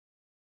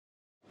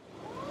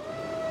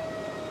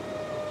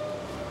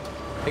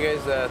Hey guys,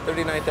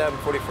 39th Ave,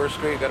 41st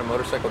Street, got a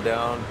motorcycle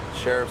down.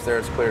 Sheriff's there,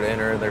 it's clear to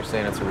enter. They're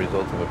saying it's a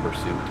result of a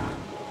pursuit.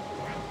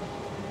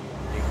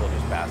 Vehicle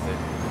just passed it.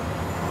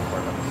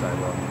 Parked on the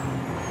sidewalk.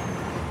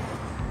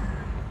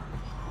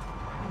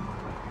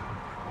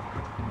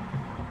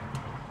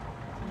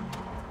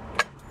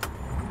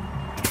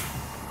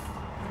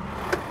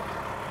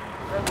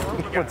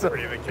 What's up?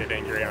 Pretty kid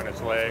injury on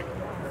his leg.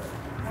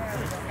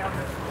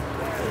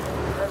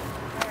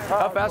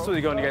 How fast was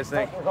he going, do you guys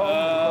think?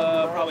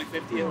 Probably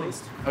 50 at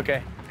least.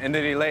 Okay. And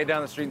did he lay it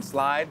down the street and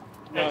slide?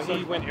 No,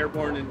 he went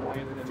airborne and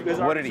landed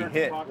in. What did he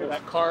hit?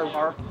 That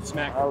car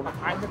smacked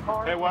behind the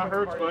car. Hey, what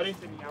hurts, buddy?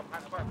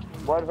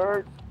 What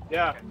hurt?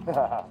 Yeah.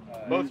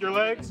 Both your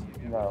legs?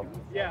 No.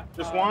 Yeah.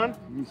 Just one?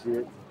 You see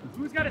it.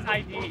 Who's got his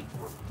ID?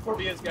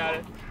 Corbia's got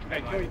it.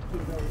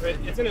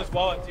 It's in his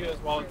wallet too. His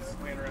wallet's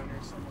laying around here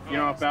somewhere. You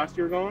know how fast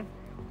you were going?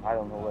 I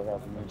don't know what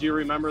happened. Do you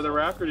remember the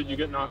wreck or did you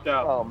get knocked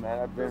out? Oh man,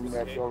 I've been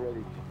wrecked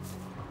already.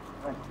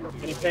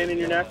 Any pain in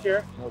your neck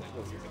here? No, sir.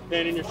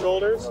 Pain in your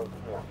shoulders? No,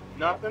 sir.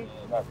 Nothing?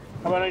 Nothing.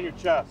 How about on your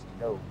chest?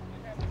 No.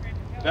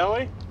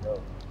 Belly?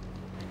 No.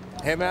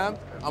 Hey, ma'am,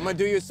 I'm gonna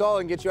do you a solid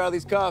and get you out of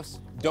these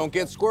cuffs. Don't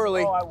get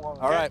squirrely. Oh, I won't.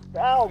 All right.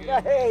 Oh,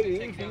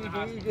 hey,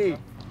 easy.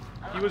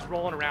 He was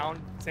rolling around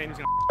saying he was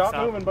gonna Stop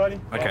stop. moving, buddy.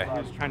 Okay.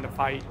 He was trying to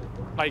fight,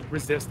 like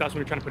resist. That's when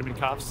we were trying to put him in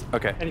cuffs.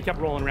 Okay. And he kept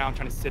rolling around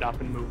trying to sit up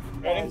and move.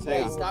 Hey,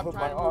 stop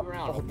trying to move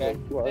around, okay?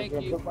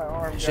 Thank you. Put my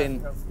arm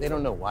Shane, they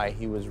don't know why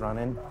he was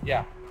running.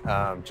 Yeah,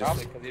 Just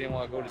probably because he didn't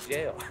want to go to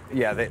jail.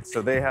 yeah,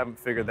 so they haven't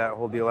figured that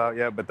whole deal out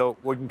yet,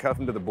 but we can cuff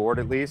him to the board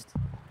at least.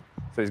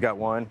 So he's got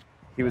one.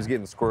 He was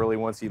getting squirrely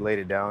once he laid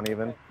it down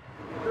even.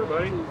 Sure,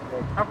 buddy.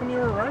 How come you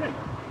were running?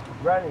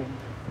 running.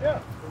 Yeah.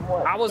 From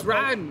what? I was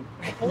riding.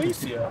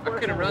 Police you. I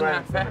couldn't run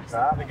that fast.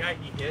 The guy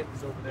he hit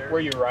is over there. Were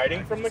you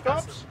riding from the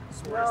cops?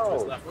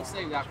 No. We'll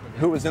save that for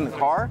Who was in the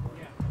car?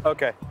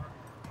 Okay.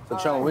 So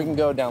Chum, we can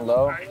go down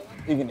low.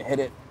 You can hit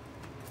it.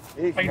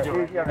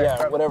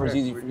 Yeah, whatever's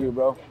easy for you,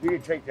 bro. You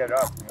can take that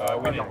up.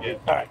 We didn't get.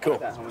 All right, cool.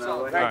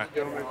 All right.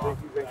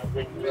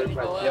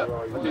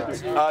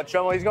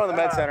 Chum, he's going to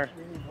the med center.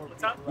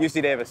 What's up?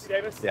 UC Davis.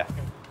 Davis? Yeah.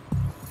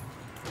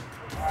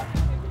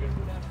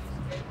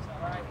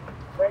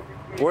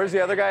 Where's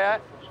the other guy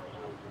at?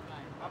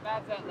 How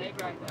bad's that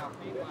leg right now,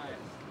 pain-wise?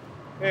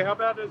 Hey, how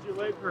bad does your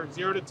leg hurt?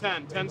 0 to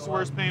 10. 10's the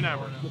worst pain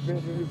ever.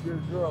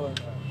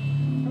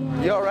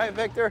 You all right,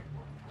 Victor?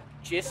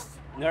 Just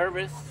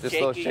nervous, Just a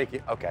little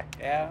shaky. Okay.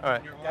 Yeah. All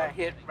right. Got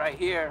hit right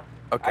here.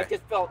 Okay. I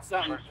just felt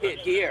something hit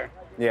here.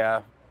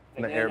 Yeah.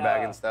 And the And then,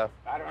 airbag and stuff.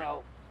 I don't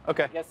know.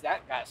 Okay. I guess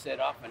that got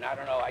set off, and I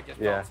don't know. I just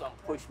Yeah. felt something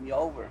push me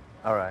over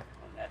All right.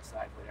 on that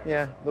side. Whatever.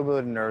 Yeah, So a little bit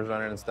of nerves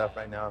running and stuff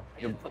right now.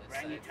 I just put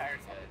brand new tires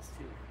on this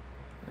too.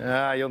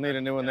 You'll need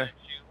a new one there.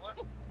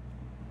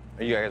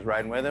 Are you guys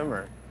riding with him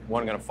or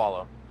one gonna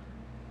follow?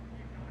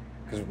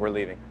 Because we're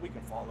leaving. We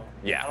can follow.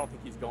 Yeah. I don't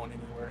think he's going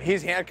anywhere.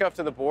 He's handcuffed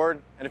to the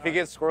board, and if he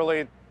gets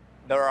squirrely,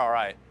 they're all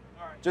right.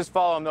 Just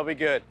follow him, they'll be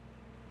good.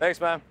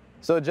 Thanks, man.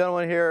 So the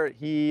gentleman here,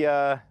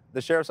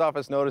 the sheriff's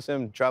office noticed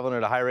him traveling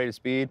at a high rate of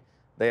speed.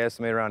 They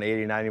estimate around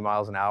 80, 90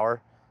 miles an hour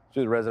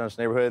through the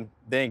residential neighborhood.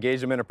 They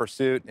engaged him in a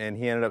pursuit, and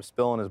he ended up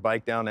spilling his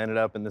bike down, ended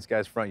up in this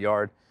guy's front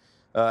yard.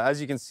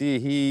 As you can see,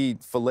 he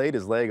filleted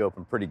his leg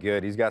open pretty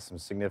good. He's got some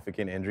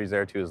significant injuries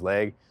there to his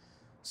leg.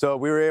 So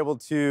we were able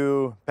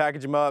to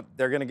package him up.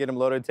 They're gonna get him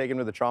loaded, take him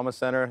to the trauma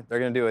center. They're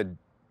gonna do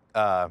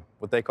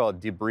what they call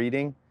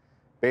debriding.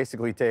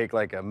 Basically take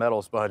like a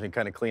metal sponge and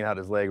kind of clean out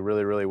his leg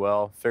really, really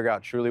well, figure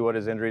out truly what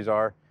his injuries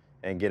are,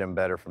 and get him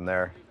better from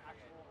there.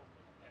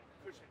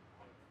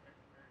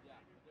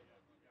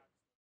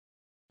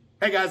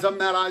 Hey guys, I'm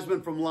Matt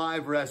Iseman from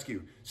Live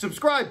Rescue.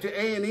 Subscribe to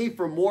A&E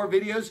for more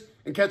videos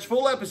and catch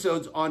full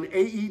episodes on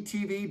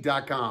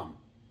aetv.com.